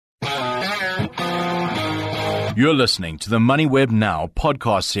You're listening to the MoneyWeb Now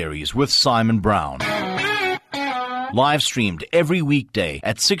podcast series with Simon Brown. Live streamed every weekday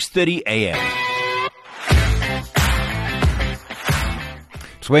at 6:30 a.m.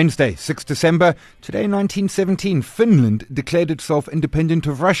 It's Wednesday, 6 December. Today, 1917, Finland declared itself independent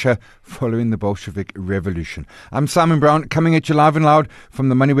of Russia following the Bolshevik Revolution. I'm Simon Brown, coming at you live and loud from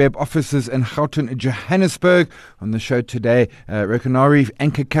the MoneyWeb offices in Gauteng, Johannesburg. On the show today, Reko Nare,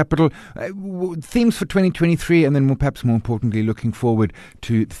 Anchor Capital, themes for 2023, and then perhaps more importantly, looking forward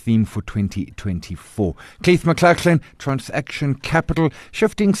to the theme for 2024. McLachlan, Transaction Capital,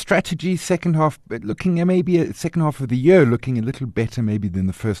 shifting strategy, second half, looking at maybe a second half of the year, looking a little better maybe than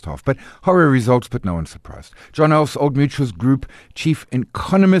the first half, but horror results, but no one's surprised. Johann, Old Mutual's Group Chief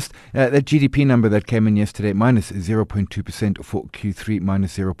Economist, that GDP number that came in yesterday, minus 0.2% for Q3,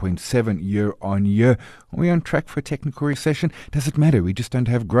 minus 0.7% year on year. Are we on track for a technical recession? Does it matter? We just don't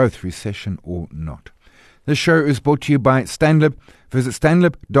have growth, recession or not. This show is brought to you by Stanlib. Visit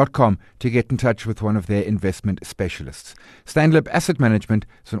stanlib.com to get in touch with one of their investment specialists. Stanlib Asset Management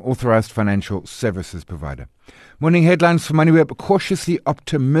is an authorized financial services provider. Morning headlines for MoneyWeb, cautiously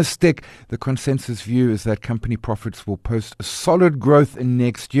optimistic. The consensus view is that company profits will post a solid growth in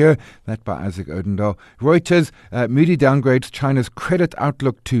next year. That by Isaac Odendahl. Reuters, Moody downgrades China's credit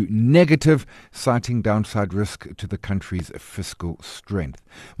outlook to negative, citing downside risk to the country's fiscal strength.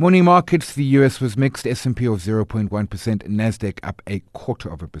 Morning markets, the US was mixed, S&P of 0.1%, Nasdaq up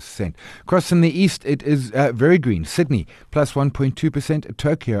 0.25%. Across in the east, it is very green. Sydney plus 1.2%,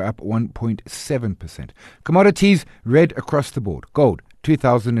 Tokyo up 1.7%. Commodities red across the board. Gold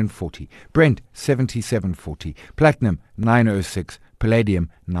 2,040, Brent 77.40, platinum 906, palladium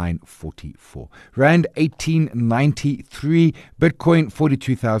 944, rand 1893, Bitcoin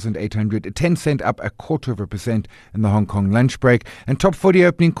 42,800, 10 cent up 0.25% in the Hong Kong lunch break, and top 40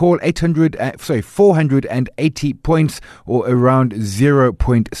 opening call 480 points, or around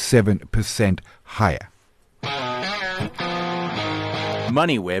 0.7% higher.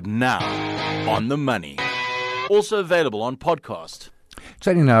 MoneyWeb Now, on the money. Also available on podcast.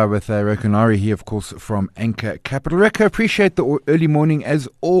 Chatting now with Reko Nare here, of course, from Anchor Capital. Reko, appreciate the early morning as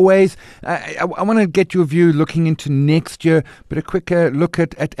always. I want to get your view looking into next year, but a quick look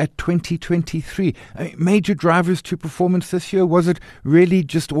at 2023. Major drivers to performance this year, was it really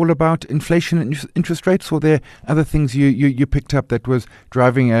just all about inflation and interest rates, or were there other things you picked up that was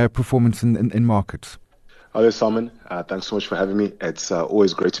driving performance in markets? Hello, Simon. Thanks so much for having me. It's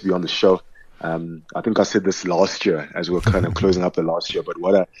always great to be on the show. I think I said this last year as we were kind of closing up the last year, but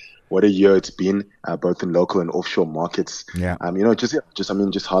what a year it's been, both in local and offshore markets. Yeah. Just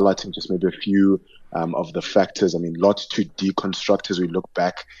highlighting just maybe a few of the factors. Lots to deconstruct as we look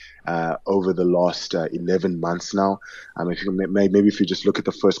back over the last 11 months now. If you just look at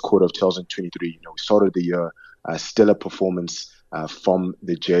the first quarter of 2023, we started the year stellar performance from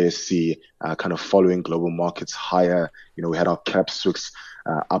the JSE, kind of following global markets higher. We had our caps Swiss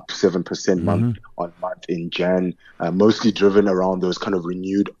up 7% month on month in Jan, mostly driven around those kind of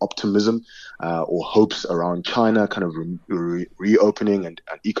renewed optimism or hopes around China kind of reopening and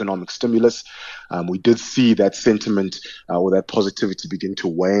economic stimulus. We did see that sentiment or that positivity begin to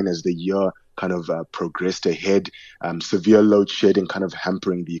wane as the year kind of progressed ahead. Severe load shedding kind of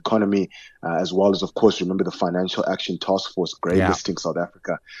hampering the economy, as well as, of course, remember the Financial Action Task Force grey listing South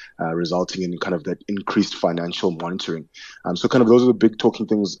Africa, resulting in kind of that increased financial monitoring. So kind of those are the big talking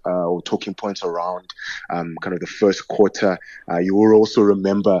things or talking points around kind of the first quarter. You will also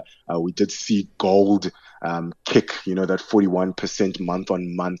remember we did see gold kick, that 41% month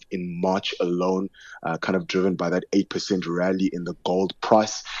on month in March alone, kind of driven by that 8% rally in the gold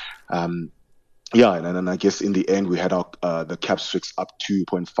price. And I guess in the end we had our the caps Swiss up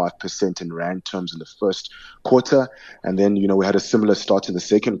 2.5% in rand terms in the first quarter, and then we had a similar start in the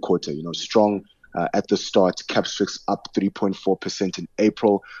second quarter. Strong at the start, caps Swiss up 3.4% in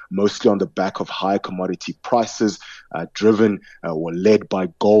April, mostly on the back of high commodity prices, driven or led by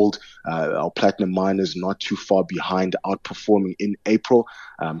gold. Our platinum miners not too far behind, outperforming in April,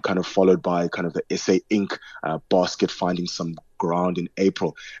 kind of followed by kind of the SA Inc. basket finding some ground in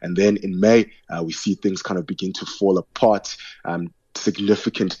April. And then in May, we see things kind of begin to fall apart.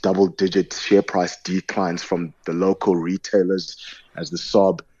 Significant double-digit share price declines from the local retailers as the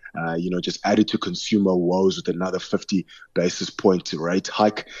SARB just added to consumer woes with another 50 basis point rate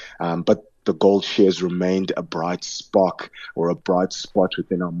hike. But the gold shares remained a bright spark or a bright spot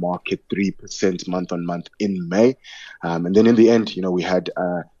within our market, 3% month on month in May. And then in the end, we had,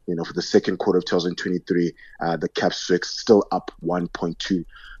 for the second quarter of 2023, the caps Swiss still up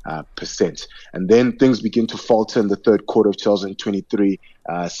 1.2%. And then things begin to falter in the third quarter of 2023,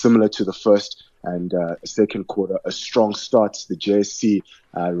 similar to the first. and second quarter, a strong start. The JSE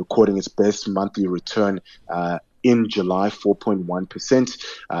recording its best monthly return in July, 4.1%.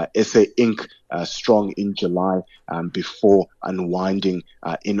 SA Inc. Strong in July before unwinding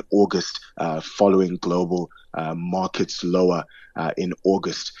in August following global markets lower in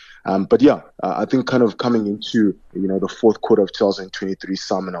August. But I think kind of coming into, the fourth quarter of 2023,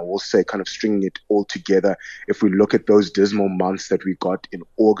 Simon, I will say kind of stringing it all together. If we look at those dismal months that we got in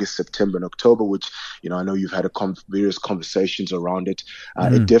August, September, and October, which, I know you've had various conversations around it,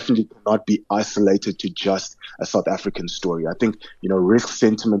 it definitely cannot be isolated to just a South African story. I think, risk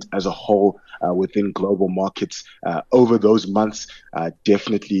sentiment as a whole within global markets over those months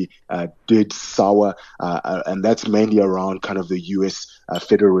definitely did sour, and that's mainly around kind of the U.S.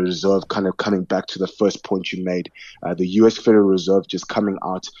 Federal Reserve, kind of coming back to the first point you made. The U.S. Federal Reserve just coming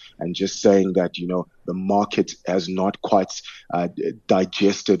out and just saying that, the market has not quite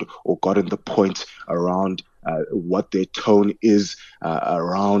digested or gotten the point around what their tone is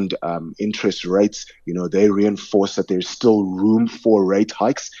around interest rates. They reinforce that there's still room for rate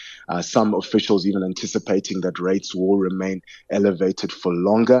hikes. Some officials even anticipating that rates will remain elevated for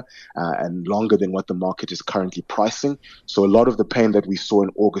longer and longer than what the market is currently pricing. So a lot of the pain that we saw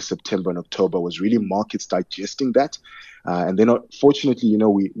in August, September, and October was really markets digesting that. And then, fortunately,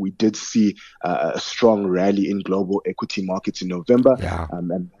 we did see a strong rally in global equity markets in November,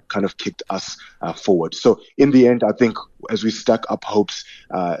 and kind of kicked us forward. So in the end, I think as we stack up hopes,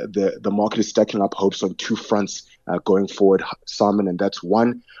 the market is stacking up hopes on two fronts going forward, Simon, and that's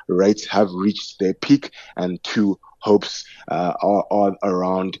one, rates have reached their peak, and two, hopes are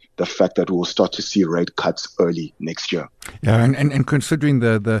around the fact that we'll start to see rate cuts early next year. Yeah, and considering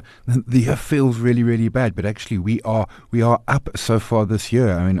the year feels really, really bad, but actually we are up so far this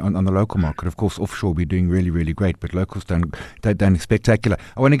year. I mean, on the local market, of course, offshore we're doing really, really great, but locals done spectacular.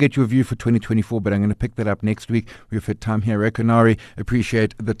 I want to get your view for 2024, but I'm going to pick that up next week. We've had time here. Reko Nare,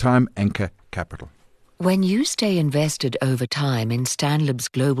 appreciate the time. Anchor Capital. When you stay invested over time in Stanlib's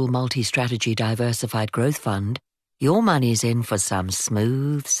Global Multi-Strategy Diversified Growth Fund, your money's in for some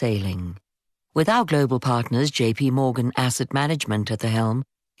smooth sailing. With our global partners JP Morgan Asset Management at the helm,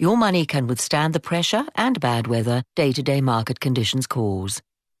 your money can withstand the pressure and bad weather day-to-day market conditions cause.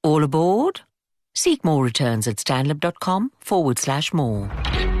 All aboard? Seek more returns at stanlib.com/more.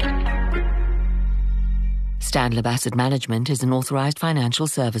 Stanlib Asset Management is an authorized financial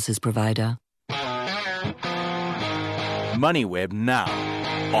services provider. MoneyWeb now,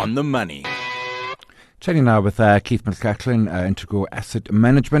 on the money. Chatting now with Keith McLachlan, Integral Asset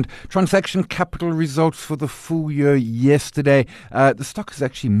Management. Transaction capital results for the full year yesterday. The stock has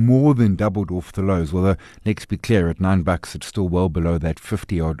actually more than doubled off the lows, although let's be clear, at $9, it's still well below that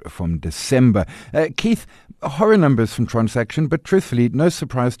 50-odd from December. Keith, horror numbers from Transaction, but truthfully, no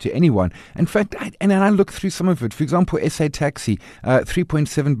surprise to anyone. In fact, I looked through some of it. For example, SA Taxi,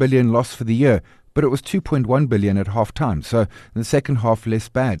 3.7 billion loss for the year, but it was 2.1 billion at half time. So in the second half, less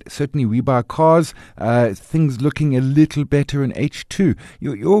bad. Certainly We Buy Cars, things looking a little better in H2.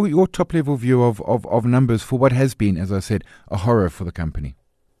 Your top level view of numbers for what has been, as I said, a horror for the company.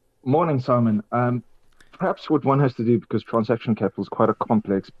 Morning, Simon. Perhaps what one has to do, because transaction capital is quite a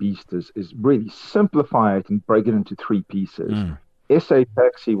complex beast, is really simplify it and break it into three pieces. SA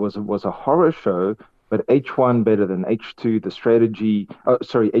Taxi was a horror show, but H1 better than H2.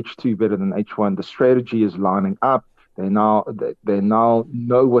 H2 better than H1. The strategy is lining up. They now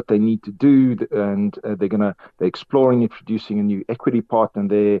know what they need to do, and they're exploring introducing a new equity partner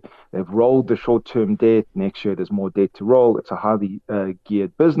there. They've rolled the short-term debt. Next year there's more debt to roll. It's a highly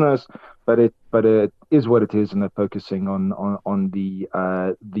geared business, but it is what it is, and they're focusing on the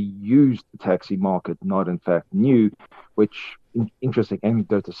used taxi market, not in fact new, which, interesting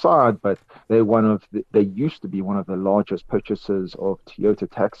anecdote aside, but they used to be one of the largest purchasers of Toyota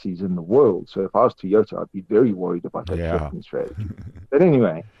taxis in the world. So if I was Toyota, I'd be very worried about that shift in strategy. But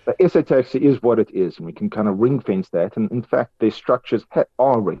anyway, the SA Taxi is what it is, and we can kind of ring fence that. And in fact, their structures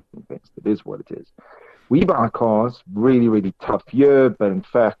are ring fenced. It is what it is. We Buy Cars, really, really tough year, but in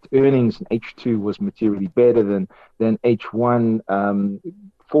fact, earnings in H2 was materially better than H1.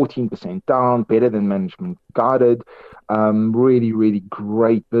 14% down, better than management guided. Really, really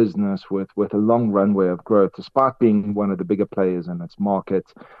great business with a long runway of growth, despite being one of the bigger players in its market.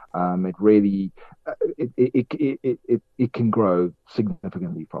 It really it can grow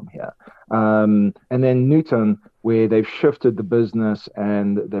significantly from here. And then Newton, where they've shifted the business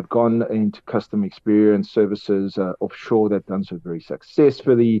and they've gone into customer experience services offshore. They've done so very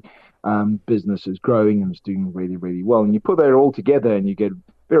successfully. Business is growing and is doing really, really well. And you put that all together and you get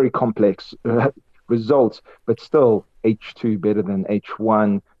very complex results, but still H2 better than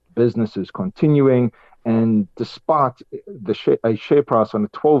H1. businesses continuing. And despite a share price on a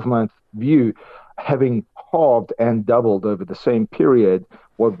 12-month view having halved and doubled over the same period,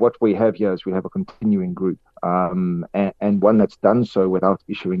 what we have here is we have a continuing group, and one that's done so without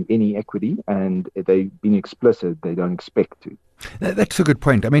issuing any equity, and they've been explicit they don't expect to. That's a good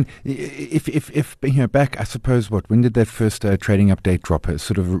point. I mean, if back, I suppose, when did that first trading update drop?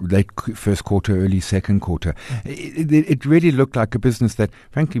 Sort of late first quarter, early second quarter. It really looked like a business that,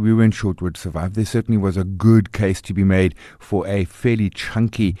 frankly, we weren't sure it would survive. There certainly was a good case to be made for a fairly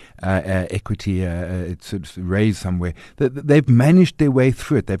chunky equity sort of raise somewhere. They've managed their way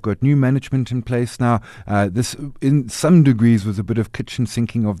through it. They've got new management in place now. This, in some degrees, was a bit of kitchen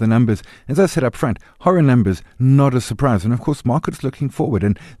sinking of the numbers. As I said up front, horror numbers, not a surprise. And of course, markets looking forward,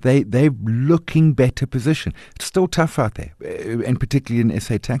 and they're looking better positioned. It's still tough out there, and particularly in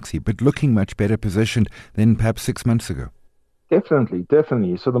SA Taxi, but looking much better positioned than perhaps 6 months ago.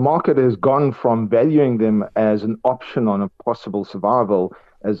 Definitely. So the market has gone from valuing them as an option on a possible survival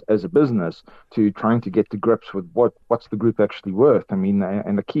as a business to trying to get to grips with what's the group actually worth. I mean,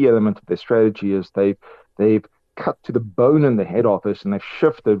 and the key element of their strategy is they've cut to the bone in the head office, and they've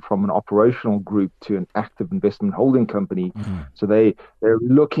shifted from an operational group to an active investment holding company. So they're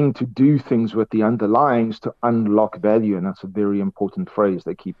looking to do things with the underlyings to unlock value, and that's a very important phrase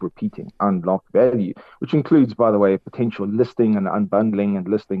they keep repeating: unlock value, which includes, by the way, potential listing and unbundling and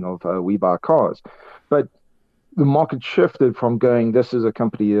listing of We Buy Cars. But the market shifted from going, this is a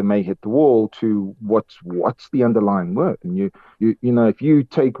company that may hit the wall, to what's the underlying worth. And you know, if you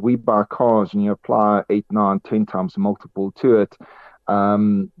take We Buy Cars and you apply 8, 9, 10 times the multiple to it,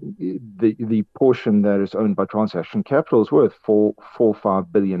 the portion that is owned by Transaction Capital is worth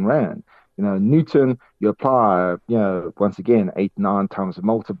 4-5 billion rand. You know, Newton, you apply, once again, 8, 9 times the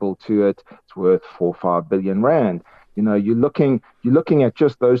multiple to it, it's worth 4-5 billion rand. You know, you're looking at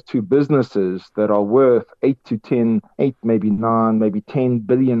just those two businesses that are worth 8, maybe 9, maybe 10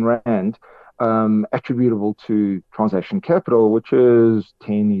 billion rand, attributable to Transaction Capital, which is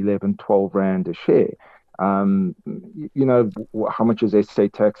 10, 11, 12 rand a share. You know, how much is SA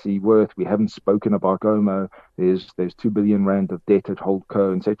Taxi worth? We haven't spoken about Gomo. There's 2 billion rand of debt at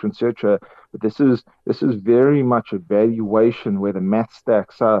Holdco, et cetera. But this is very much a valuation where the math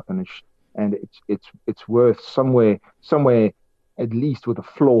stacks up, and it's worth somewhere at least with a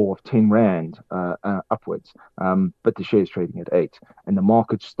floor of 10 rand upwards. But the share is trading at 8, and the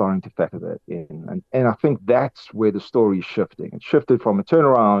market's starting to factor that in. And I think that's where the story is shifting. It shifted from a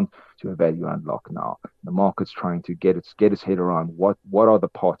turnaround to a value unlock now. The market's trying to get its head around what are the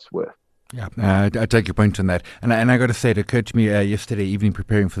parts worth. Yeah, I take your point on that. And I got to say, it occurred to me yesterday evening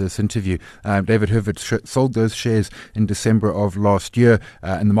preparing for this interview, David Hurwitz sold those shares in December of last year,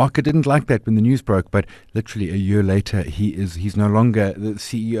 and the market didn't like that when the news broke, but literally a year later, he's no longer the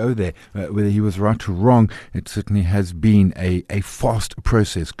CEO there. Whether he was right or wrong, it certainly has been a fast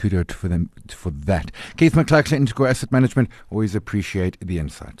process. Kudos for them for that. Keith McLachlan, Integral Asset Management, always appreciate the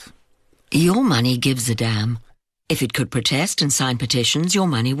insights. Your money gives a damn. If it could protest and sign petitions, your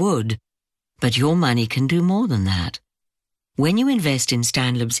money would. But your money can do more than that. When you invest in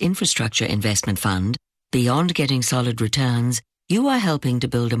Stanlib's Infrastructure Investment Fund, beyond getting solid returns, you are helping to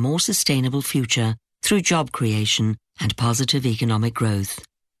build a more sustainable future through job creation and positive economic growth.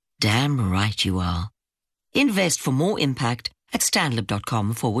 Damn right you are. Invest for more impact at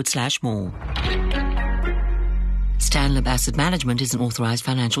stanlib.com/more. Stanlib Asset Management is an authorized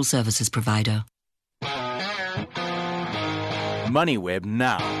financial services provider. MoneyWeb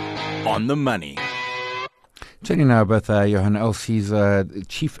now. On the money. Tell you now about Johann Els. He's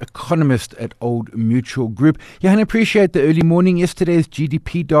chief economist at Old Mutual Group. Johann, appreciate the early morning. Yesterday's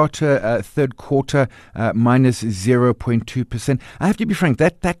GDP data, third quarter, minus 0.2%. I have to be frank,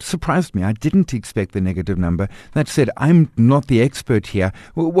 that surprised me. I didn't expect the negative number. That said, I'm not the expert here.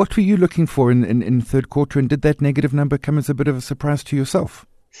 Well, what were you looking for in third quarter, and did that negative number come as a bit of a surprise to yourself?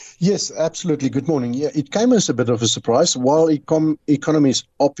 Yes, absolutely. Good morning. Yeah, it came as a bit of a surprise. While economy is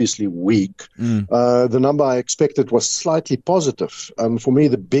obviously weak, the number I expected was slightly positive. For me,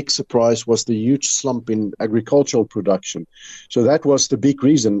 the big surprise was the huge slump in agricultural production. So that was the big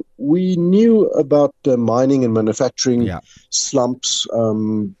reason. We knew about the mining and manufacturing slumps,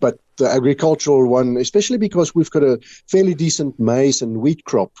 but the agricultural one, especially because we've got a fairly decent maize and wheat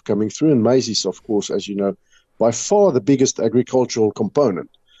crop coming through, and maize is, of course, as you know, by far the biggest agricultural component.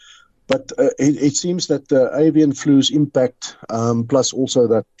 But it seems that the avian flu's impact, plus also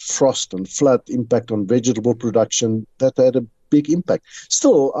that frost and flood impact on vegetable production, that had a big impact.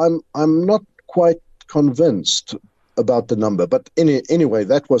 Still, I'm not quite convinced about the number. But anyway,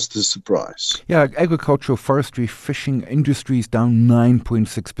 that was the surprise. Yeah, agricultural, forestry, fishing industries down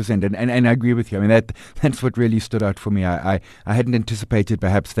 9.6%. And I agree with you. I mean, that's what really stood out for me. I hadn't anticipated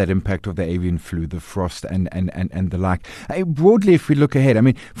perhaps that impact of the avian flu, the frost and the like. Broadly, if we look ahead, I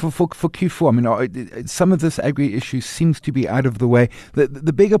mean, for Q4, I mean, some of this agri issue seems to be out of the way.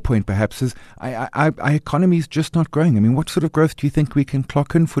 The bigger point perhaps is our economy is just not growing. I mean, what sort of growth do you think we can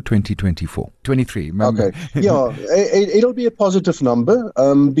clock in for 2024? 23, remember? Okay, yeah. It'll be a positive number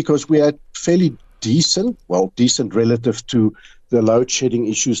because we had fairly decent relative to the load shedding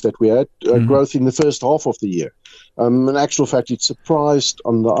issues that we had, growth in the first half of the year. In actual fact, it surprised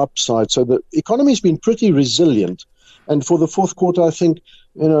on the upside. So the economy has been pretty resilient. And for the fourth quarter, I think,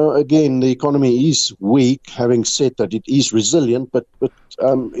 again, the economy is weak, having said that it is resilient, but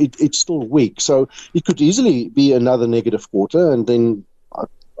it's still weak. So it could easily be another negative quarter, and then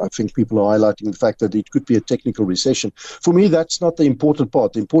I think people are highlighting the fact that it could be a technical recession. For me, that's not the important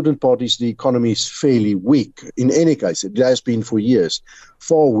part. The important part is the economy is fairly weak. In any case, it has been for years,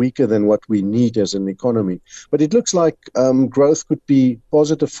 far weaker than what we need as an economy. But it looks like growth could be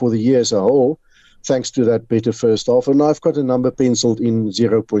positive for the year as a whole, thanks to that better first half. And I've got a number penciled in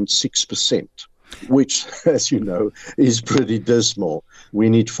 0.6%, which, as you know, is pretty dismal. We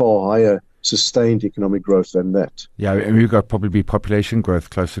need far higher sustained economic growth than that. Yeah, and we've got probably population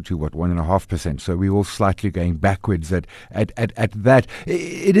growth closer to 1.5%. So we're all slightly going backwards at that.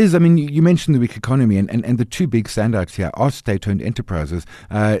 It is, I mean, you mentioned the weak economy, and the two big standouts here are state-owned enterprises,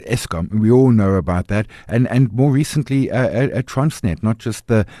 Eskom, we all know about that, and more recently Transnet, not just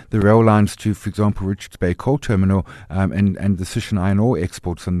the rail lines to, for example, Richards Bay Coal Terminal and the Sishen iron ore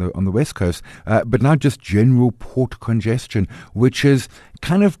exports on the west coast, but now just general port congestion, which is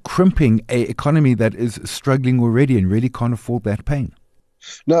kind of crimping a economy that is struggling already and really can't afford that pain.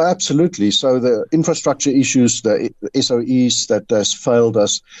 No, absolutely. So the infrastructure issues, the SOEs that has failed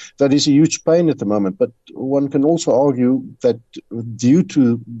us, that is a huge pain at the moment. But one can also argue that due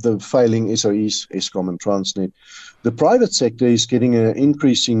to the failing SOEs, Eskom and Transnet, the private sector is getting an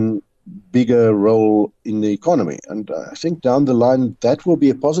increasing bigger role in the economy. And I think down the line, that will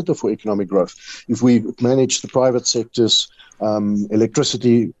be a positive for economic growth. If we manage the private sector's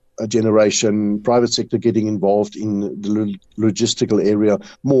electricity generation, private sector getting involved in the logistical area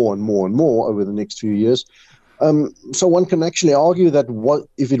more and more and more over the next few years. So one can actually argue that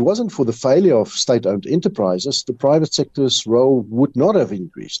if it wasn't for the failure of state-owned enterprises, the private sector's role would not have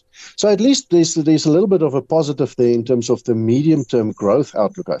increased. So at least there's a little bit of a positive there in terms of the medium-term growth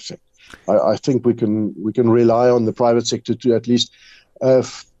outlook, I think. I think we can rely on the private sector to at least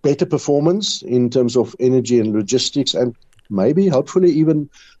have better performance in terms of energy and logistics, and maybe, hopefully, even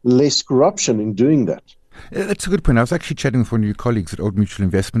less corruption in doing that. That's a good point. I was actually chatting with one of your colleagues at Old Mutual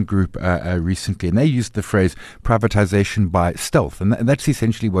Investment Group recently, and they used the phrase privatization by stealth. And that's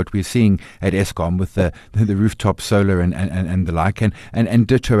essentially what we're seeing at Eskom with the rooftop solar and the like, and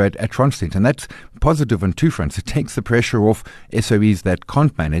ditto at Transnet. And that's positive on two fronts. It takes the pressure off SOEs that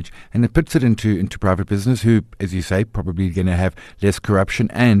can't manage, and it puts it into private business who, as you say, probably going to have less corruption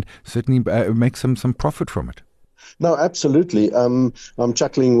and certainly make some profit from it. No, absolutely. I'm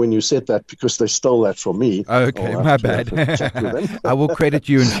chuckling when you said that because they stole that from me. Okay, my bad. I will credit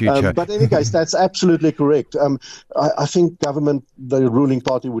you in future. But in any case, that's absolutely correct. I think government, the ruling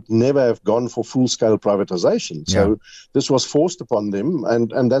party, would never have gone for full-scale privatization. So this was forced upon them,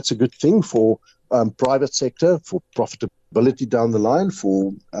 and that's a good thing for private sector, for profitability down the line,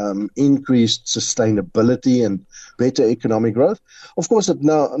 for increased sustainability and better economic growth. Of course,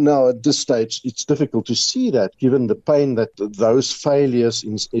 now at this stage, it's difficult to see that given the pain that those failures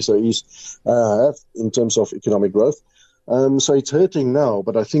in SOEs have in terms of economic growth. So it's hurting now,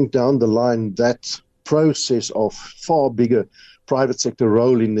 but I think down the line, that process of far bigger private sector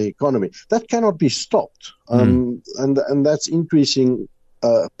role in the economy, that cannot be stopped. And that's increasing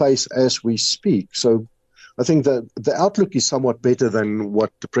pace as we speak. So I think that the outlook is somewhat better than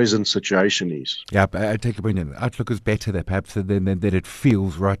what the present situation is. Yeah, I take your point. The outlook is better there, perhaps, than it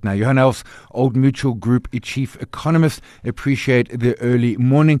feels right now. Johann, Old Mutual Group Chief Economist, appreciate the early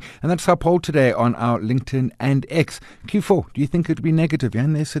morning. And that's our poll today on our LinkedIn and X. Q4, do you think it would be negative?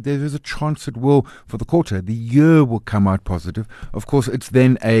 And they said there is a chance it will for the quarter. The year will come out positive. Of course, it's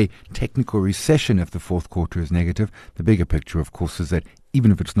then a technical recession if the fourth quarter is negative. The bigger picture, of course, is that even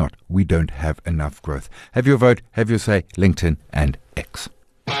if it's not, we don't have enough growth. Have your vote, have your say, LinkedIn and X.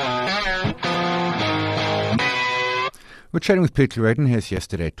 We're chatting with Peter Redenhurst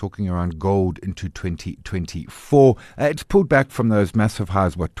yesterday, talking around gold into 2024. It's pulled back from those massive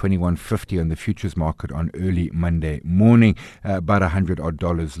highs, 2150 on the futures market on early Monday morning, about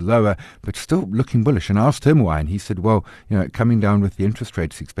 $100 lower, but still looking bullish. And I asked him why, and he said, well, coming down with the interest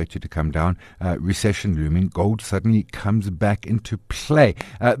rates expected to come down, recession looming, gold suddenly comes back into play.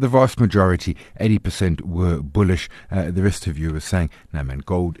 The vast majority, 80%, were bullish. The rest of you were saying, no man,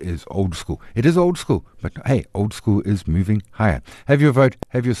 gold is old school. It is old school, but hey, old school is moving higher. Have your vote,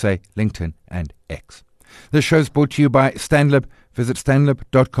 have your say, LinkedIn and X. This show is brought to you by Stanlib. Visit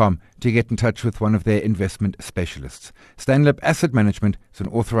stanlib.com to get in touch with one of their investment specialists. Stanlib Asset Management is an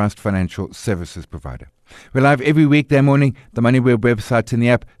authorized financial services provider. We're live every weekday morning, the MoneyWeb website and the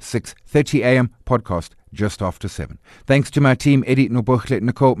app, 6:30 a.m. podcast just after 7. Thanks to my team, Eddie Nobochle,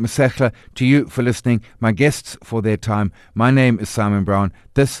 Nicole McLachlan, to you for listening, my guests for their time. My name is Simon Brown.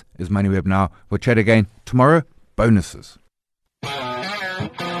 This is MoneyWeb Now. We'll chat again tomorrow. Bonuses.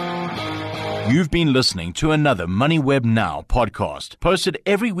 You've been listening to another MoneyWeb Now podcast, posted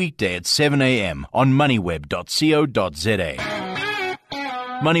every weekday at 7 a.m. on moneyweb.co.za.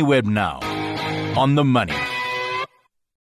 MoneyWeb Now, on the money.